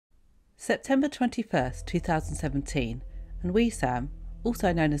September 21st, 2017, and wee Sam,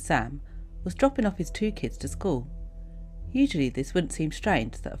 also known as Sam, was dropping off his two kids to school. Usually this wouldn't seem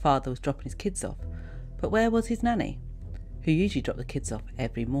strange that a father was dropping his kids off, but where was his nanny, who usually dropped the kids off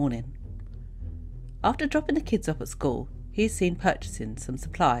every morning? After dropping the kids off at school, he is seen purchasing some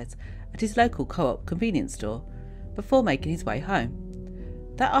supplies at his local co-op convenience store before making his way home.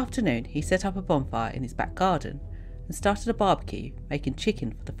 That afternoon he set up a bonfire in his back garden and started a barbecue, making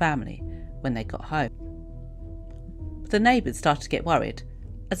chicken for the family when they got home. But the neighbours started to get worried,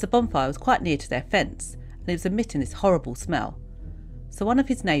 as the bonfire was quite near to their fence and it was emitting this horrible smell, so one of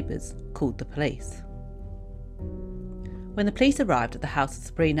his neighbours called the police. When the police arrived at the house of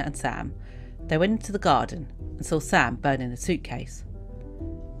Sabrina and Sam, they went into the garden and saw Sam burning a suitcase.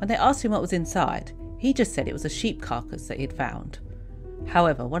 When they asked him what was inside, he just said it was a sheep carcass that he had found.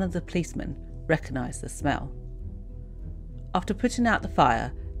 However, one of the policemen recognised the smell. After putting out the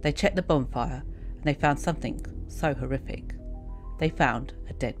fire, they checked the bonfire and they found something so horrific. They found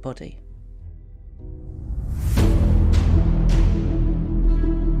a dead body.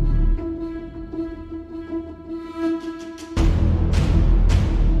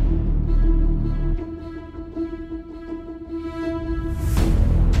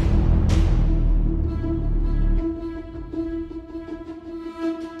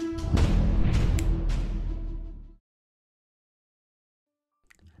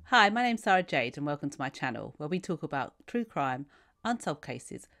 Hi, my name's Sara Jade and welcome to my channel where we talk about true crime, unsolved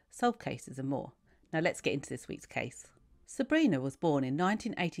cases, solved cases and more. Now let's get into this week's case. Sabrina was born in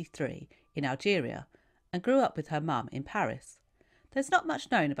 1983 in Algeria and grew up with her mum in Paris. There's not much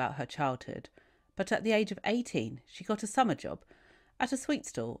known about her childhood, but at the age of 18 she got a summer job at a sweet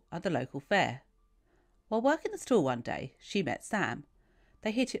stall at the local fair. While working the stall one day, she met Sam.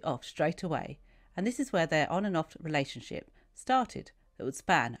 They hit it off straight away, and this is where their on and off relationship started. That would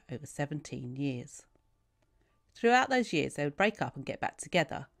span over 17 years. Throughout those years they would break up and get back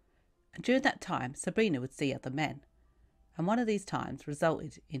together, and during that time Sabrina would see other men, and one of these times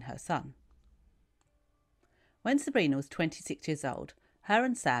resulted in her son. When Sabrina was 26 years old, her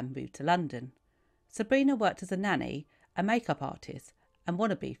and Sam moved to London. Sabrina worked as a nanny, a makeup artist and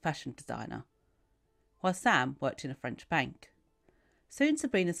wannabe fashion designer, while Sam worked in a French bank. Soon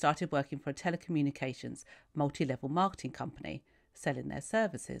Sabrina started working for a telecommunications multi-level marketing company, selling their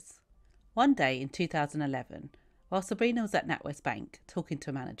services. One day in 2011, while Sabrina was at NatWest Bank talking to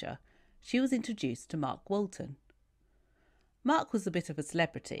a manager, she was introduced to Mark Walton. Mark was a bit of a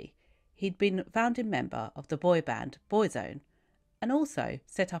celebrity. He'd been a founding member of the boy band Boyzone and also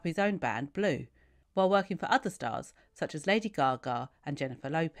set up his own band Blue, while working for other stars such as Lady Gaga and Jennifer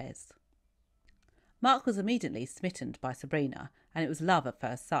Lopez. Mark was immediately smitten by Sabrina and it was love at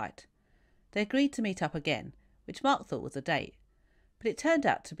first sight. They agreed to meet up again, which Mark thought was a date, but it turned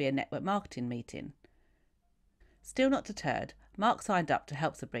out to be a network marketing meeting. Still not deterred, Mark signed up to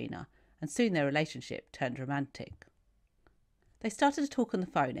help Sabrina, and soon their relationship turned romantic. They started to talk on the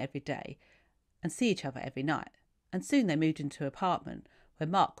phone every day and see each other every night, and soon they moved into an apartment where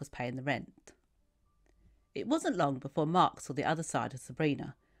Mark was paying the rent. It wasn't long before Mark saw the other side of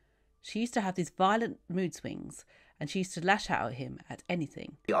Sabrina. She used to have these violent mood swings, and she used to lash out at him at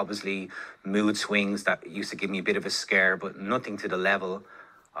anything. Obviously, mood swings that used to give me a bit of a scare, but nothing to the level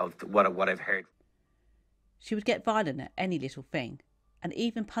of what I've heard. She would get violent at any little thing, and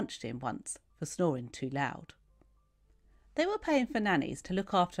even punched him once for snoring too loud. They were paying for nannies to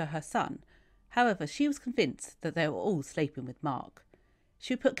look after her son. However, she was convinced that they were all sleeping with Mark.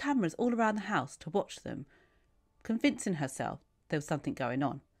 She would put cameras all around the house to watch them, convincing herself there was something going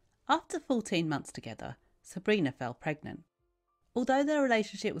on. After 14 months together, Sabrina fell pregnant. Although their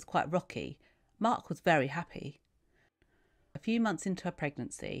relationship was quite rocky, Mark was very happy. A few months into her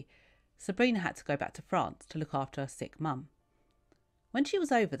pregnancy, Sabrina had to go back to France to look after her sick mum. When she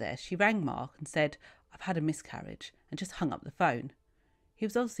was over there, she rang Mark and said, "I've had a miscarriage," and just hung up the phone. He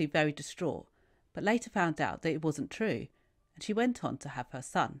was obviously very distraught, but later found out that it wasn't true, and she went on to have her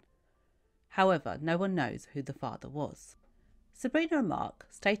son. However, no one knows who the father was. Sabrina and Mark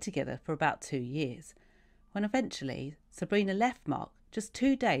stayed together for about 2 years, when eventually Sabrina left Mark just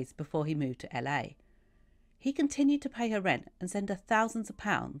 2 days before he moved to LA. He continued to pay her rent and send her thousands of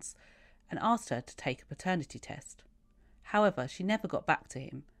pounds and asked her to take a paternity test. However, she never got back to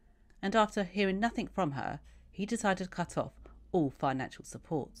him, and after hearing nothing from her, he decided to cut off all financial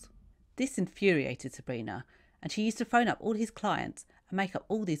supports. This infuriated Sabrina, and she used to phone up all his clients and make up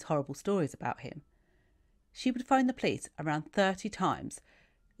all these horrible stories about him. She would phone the police around 30 times,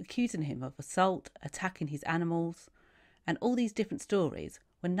 accusing him of assault, attacking his animals, and all these different stories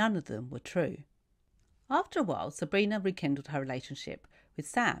when none of them were true. After a while, Sabrina rekindled her relationship with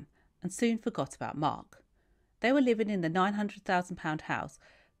Sam, and soon forgot about Mark. They were living in the £900,000 house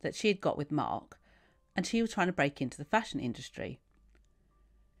that she had got with Mark, and she was trying to break into the fashion industry.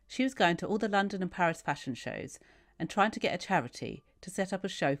 She was going to all the London and Paris fashion shows and trying to get a charity to set up a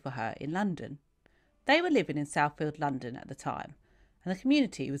show for her in London. They were living in Southfield, London at the time, and the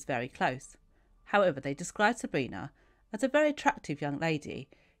community was very close. However, they described Sabrina as a very attractive young lady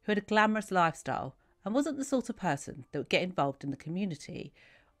who had a glamorous lifestyle and wasn't the sort of person that would get involved in the community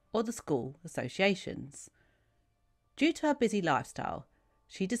or the school associations. Due to her busy lifestyle,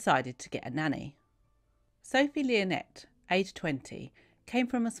 she decided to get a nanny. Sophie Leonette, aged 20, came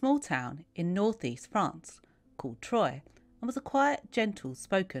from a small town in northeast France called Troyes and was a quiet,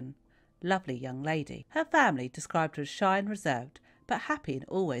 gentle-spoken, lovely young lady. Her family described her as shy and reserved, but happy and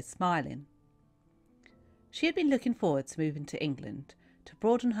always smiling. She had been looking forward to moving to England to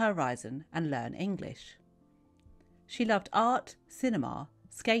broaden her horizon and learn English. She loved art, cinema,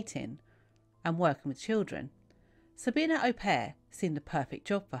 skating and working with children, so being an au pair seemed the perfect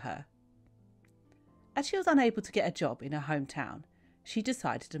job for her. As she was unable to get a job in her hometown, she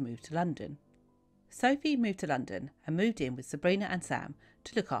decided to move to London. Sophie moved to London and moved in with Sabrina and Sam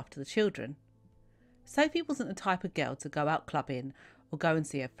to look after the children. Sophie wasn't the type of girl to go out clubbing or go and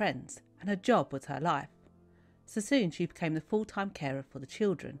see her friends, and her job was her life. So soon she became the full-time carer for the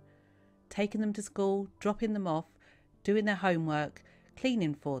children, taking them to school, dropping them off, doing their homework,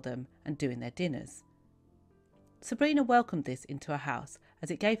 cleaning for them and doing their dinners. Sabrina welcomed this into her house as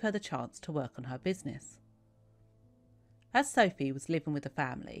it gave her the chance to work on her business. As Sophie was living with the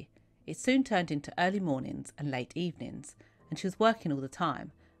family, it soon turned into early mornings and late evenings, and she was working all the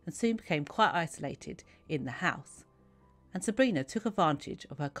time and soon became quite isolated in the house. And Sabrina took advantage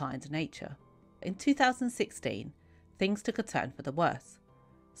of her kind nature. In 2016, things took a turn for the worse.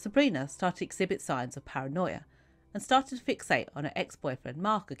 Sabrina started to exhibit signs of paranoia and started to fixate on her ex-boyfriend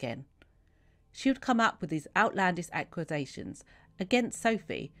Mark again. She would come up with these outlandish accusations against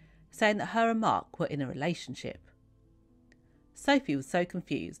Sophie, saying that her and Mark were in a relationship. Sophie was so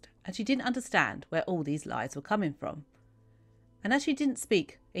confused and she didn't understand where all these lies were coming from. And as she didn't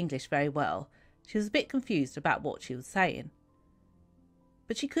speak English very well, she was a bit confused about what she was saying.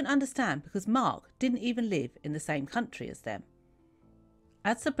 But she couldn't understand because Mark didn't even live in the same country as them.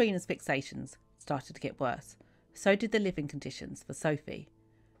 As Sabrina's fixations started to get worse, so did the living conditions for Sophie.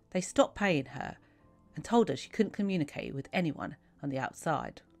 They stopped paying her and told her she couldn't communicate with anyone on the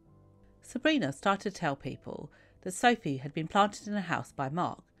outside. Sabrina started to tell people that Sophie had been planted in a house by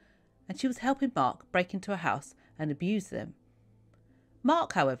Mark, and she was helping Mark break into a house and abuse them.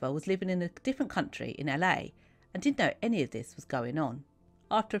 Mark, however, was living in a different country in LA and didn't know any of this was going on.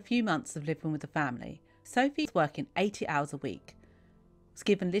 After a few months of living with the family, Sophie was working 80 hours a week, was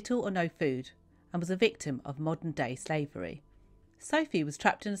given little or no food, and was a victim of modern-day slavery. Sophie was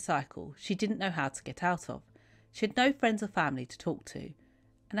trapped in a cycle she didn't know how to get out of. She had no friends or family to talk to,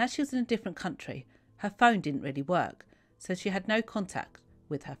 and as she was in a different country, her phone didn't really work, so she had no contact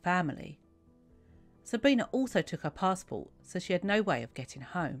with her family. Sabrina also took her passport, so she had no way of getting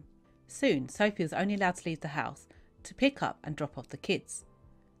home. Soon, Sophie was only allowed to leave the house to pick up and drop off the kids.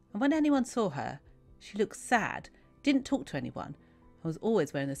 And when anyone saw her, she looked sad, didn't talk to anyone, and was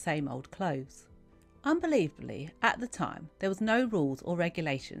always wearing the same old clothes. Unbelievably, at the time, there was no rules or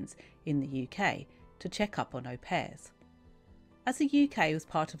regulations in the UK to check up on au pairs. As the UK was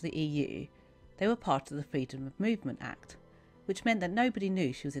part of the EU, they were part of the Freedom of Movement Act, which meant that nobody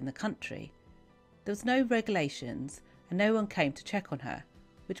knew she was in the country. There was no regulations and no one came to check on her,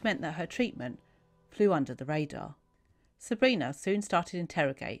 which meant that her treatment flew under the radar. Sabrina soon started to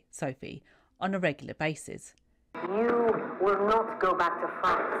interrogate Sophie on a regular basis. You will not go back to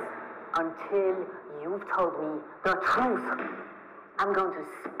France until you've told me the truth. I'm going to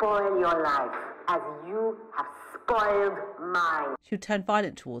spoil your life as you have spoiled mine. She would turn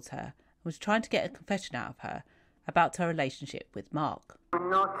violent towards her and was trying to get a confession out of her about her relationship with Mark. I will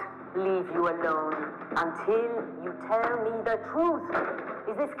not leave you alone until you tell me the truth.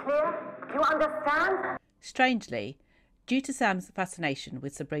 Is this clear? Do you understand? Strangely, due to Sam's fascination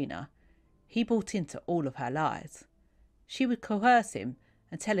with Sabrina, he bought into all of her lies. She would coerce him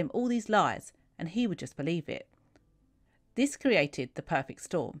and tell him all these lies, and he would just believe it. This created the perfect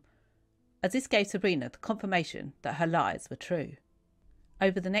storm, as this gave Sabrina the confirmation that her lies were true.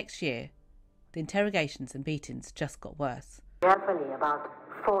 Over the next year, the interrogations and beatings just got worse. Carefully, about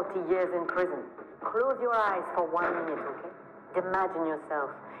 40 years in prison. Close your eyes for 1 minute, okay? Imagine yourself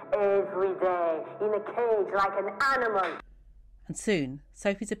every day in a cage like an animal. And soon,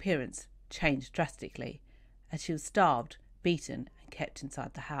 Sophie's appearance changed drastically as she was starved, beaten and kept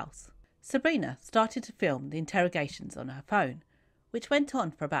inside the house. Sabrina started to film the interrogations on her phone, which went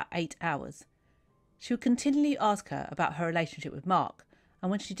on for about 8 hours. She would continually ask her about her relationship with Mark,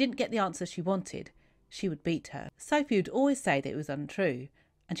 and when she didn't get the answer she wanted, she would beat her. Sophie would always say that it was untrue,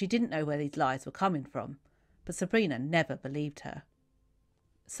 and she didn't know where these lies were coming from, but Sabrina never believed her.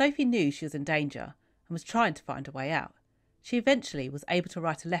 Sophie knew she was in danger and was trying to find a way out. She eventually was able to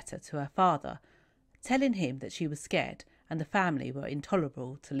write a letter to her father, telling him that she was scared and the family were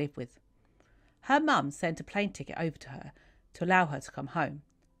intolerable to live with. Her mum sent a plane ticket over to her to allow her to come home.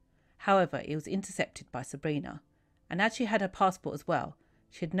 However, it was intercepted by Sabrina, and as she had her passport as well,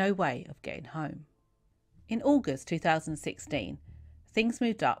 she had no way of getting home. In August 2016, things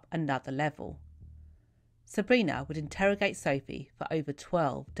moved up another level. Sabrina would interrogate Sophie for over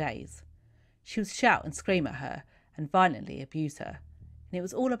 12 days. She would shout and scream at her and violently abuse her, and it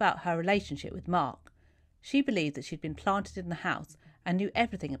was all about her relationship with Mark. She believed that she'd been planted in the house and knew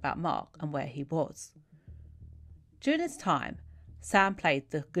everything about Mark and where he was. During this time, Sam played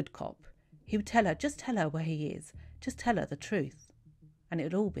the good cop. He would tell her, just tell her where he is, just tell her the truth, and it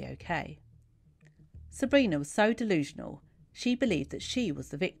would all be okay. Sabrina was so delusional, she believed that she was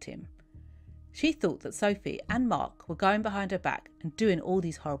the victim. She thought that Sophie and Mark were going behind her back and doing all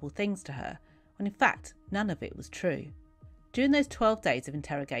these horrible things to her, when in fact none of it was true. During those 12 days of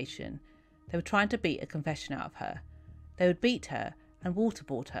interrogation, they were trying to beat a confession out of her. They would beat her and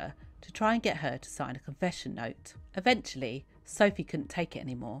waterboard her to try and get her to sign a confession note. Eventually, Sophie couldn't take it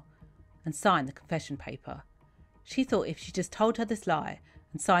anymore and signed the confession paper. She thought if she just told her this lie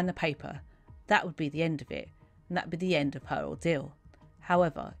and signed the paper, that would be the end of it, and that would be the end of her ordeal.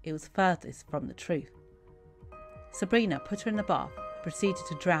 However, it was furthest from the truth. Sabrina put her in the bath and proceeded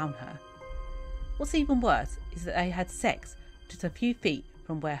to drown her. What's even worse is that they had sex just a few feet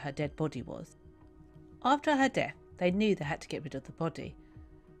from where her dead body was. After her death, they knew they had to get rid of the body,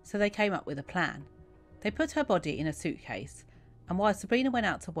 so they came up with a plan. They put her body in a suitcase, and while Sabrina went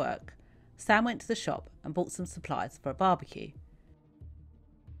out to work, Sam went to the shop and bought some supplies for a barbecue.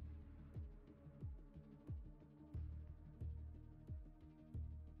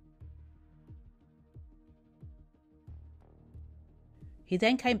 He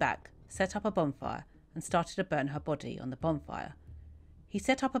then came back, set up a bonfire and started to burn her body on the bonfire. He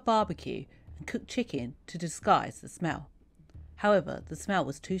set up a barbecue and cooked chicken to disguise the smell. However, the smell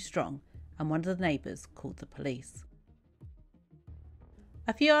was too strong and one of the neighbours called the police.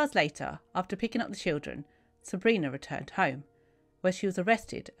 A few hours later, after picking up the children, Sabrina returned home, where she was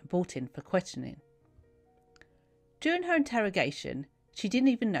arrested and brought in for questioning. During her interrogation, she didn't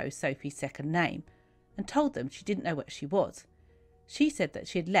even know Sophie's second name and told them she didn't know where she was. She said that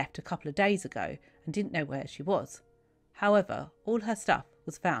she had left a couple of days ago and didn't know where she was. However, all her stuff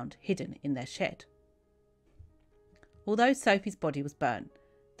was found hidden in their shed. Although Sophie's body was burnt,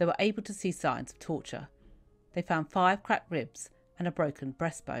 they were able to see signs of torture. They found 5 cracked ribs and a broken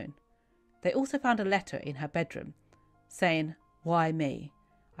breastbone. They also found a letter in her bedroom saying, "Why me?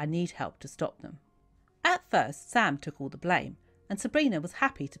 I need help to stop them." At first, Sam took all the blame, and Sabrina was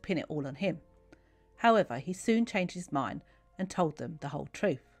happy to pin it all on him. However, he soon changed his mind and told them the whole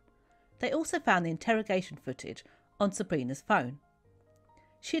truth. They also found the interrogation footage on Sabrina's phone.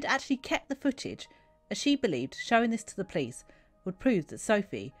 She had actually kept the footage as she believed showing this to the police would prove that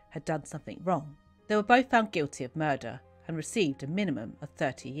Sophie had done something wrong. They were both found guilty of murder and received a minimum of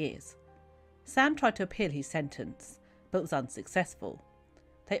 30 years. Sam tried to appeal his sentence, but was unsuccessful.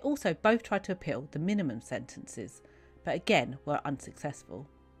 They also both tried to appeal the minimum sentences, but again were unsuccessful.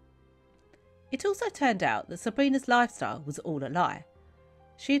 It also turned out that Sabrina's lifestyle was all a lie.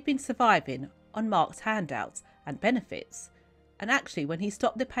 She had been surviving on Mark's handouts and benefits, and actually when he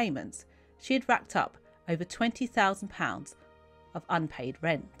stopped the payments, she had racked up over £20,000 of unpaid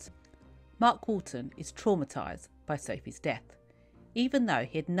rent. Mark Walton is traumatised by Sophie's death. Even though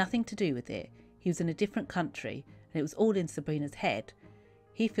he had nothing to do with it, he was in a different country and it was all in Sabrina's head,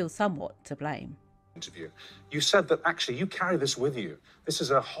 he feels somewhat to blame. Interview. You said that actually you carry this with you. This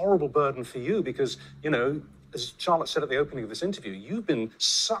is a horrible burden for you because, you know, as Charlotte said at the opening of this interview, you've been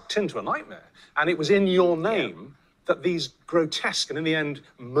sucked into a nightmare. And it was in your name that these grotesque and, in the end,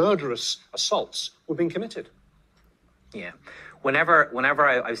 murderous assaults were being committed. Yeah. Whenever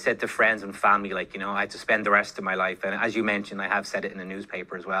I've said to friends and family, like, you know, I had to spend the rest of my life, and as you mentioned, I have said it in the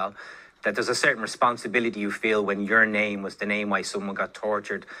newspaper as well, that there's a certain responsibility you feel when your name was the name why someone got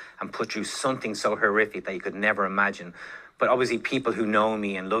tortured and put through something so horrific that you could never imagine. But obviously people who know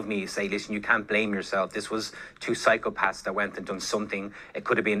me and love me say, listen, you can't blame yourself. This was 2 psychopaths that went and done something. It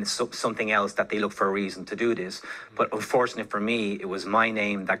could have been something else that they looked for a reason to do this. But unfortunately for me, it was my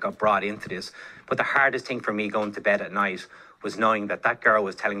name that got brought into this. But the hardest thing for me going to bed at night was knowing that that girl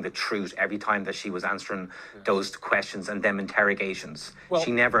was telling the truth every time that she was answering those questions and them interrogations. Well,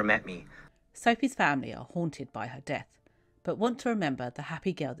 she never met me. Sophie's family are haunted by her death, but want to remember the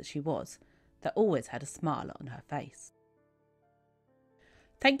happy girl that she was, that always had a smile on her face.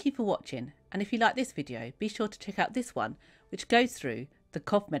 Thank you for watching, and if you like this video, be sure to check out this one, which goes through the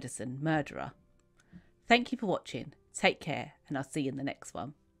cough medicine murderer. Thank you for watching, take care, and I'll see you in the next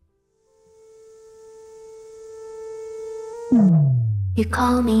one. You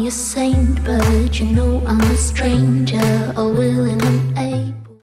call me a saint, but you know I'm a stranger, a willing and able.